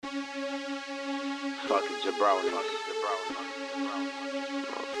fucking jabroni.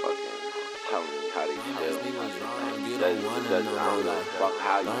 Fucking tell me how they feel.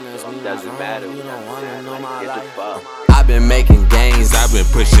 Doesn't matter. Get the fuck. I've been making gains, I've been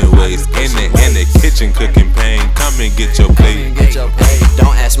pushing weights in the kitchen, cooking pain. Come and get your plate.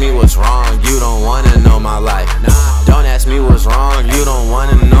 Don't ask me what's wrong, you don't wanna know my life. Don't ask me what's wrong, you don't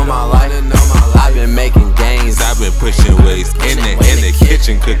wanna know my life. I've been making gains, I've been pushing weights in the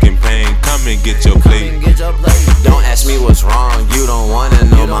kitchen, cooking pain. Come and get your plate. Don't ask me what's wrong, you don't wanna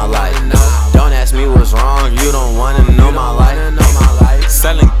know my life. Don't ask me what's wrong, you don't wanna know my life.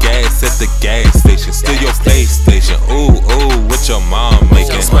 Selling gas at the gas station, still your PlayStation. Ooh, what your mom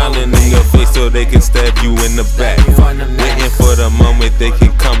making? Smiling in your face so they can stab you in the back. Waiting for the moment they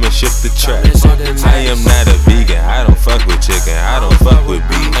can come and shift the track. I am not a vegan, I don't fuck with chicken, I don't fuck with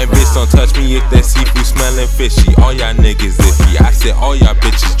beef. And bitch don't touch me if that seafood smelling fishy. All y'all niggas iffy, I said all y'all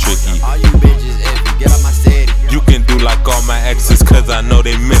bitches tricky. All you bitches iffy, get out my city. You can do like all my exes cause I know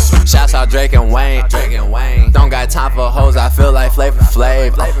they miss me. Shouts out Drake and Wayne. Don't got time for hoes, I feel like Flavor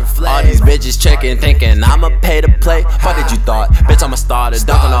Flav. All these bitches checking, thinking I'ma pay to play. What did you thought? Bitch, I'm a starter.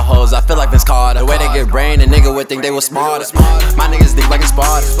 Dunk on the hoes, I feel like Vince Carter. The way they get brain, a nigga would think they was smarter. My niggas deep like a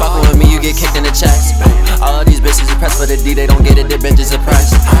Sparta. Fucking with me, you get kicked in the chest. All of these bitches are pressed for the D, they don't get it, the bitches are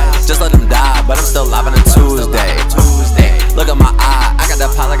pressed. Just let them die, but I'm still live on a Tuesday. Look at my eye, I got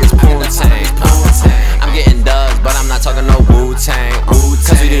that pop like it's Poontang. I'm getting dubs, but I'm not talking no Wu-Tang.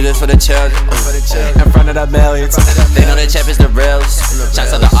 Cause we do this for the children, in front of the millions. They know the champ is the realest.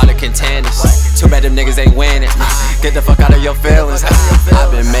 Shouts out to all the contenders. Too bad them niggas ain't winning. Get the fuck out of your feelings. I've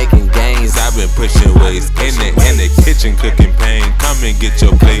been making gains, I've been pushing weights in the kitchen, cooking pain. Come and get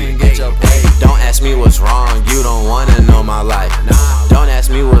your plate. Don't ask me what's wrong, you don't wanna know my life. Don't ask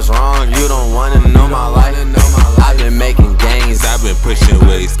me what's wrong, you don't wanna know my life. I've been making gains, I've been pushing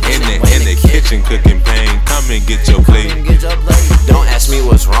weights in the kitchen, cooking pain. Come and get your plate. Don't ask me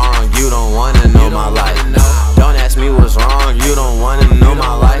what's wrong, you don't wanna know my life.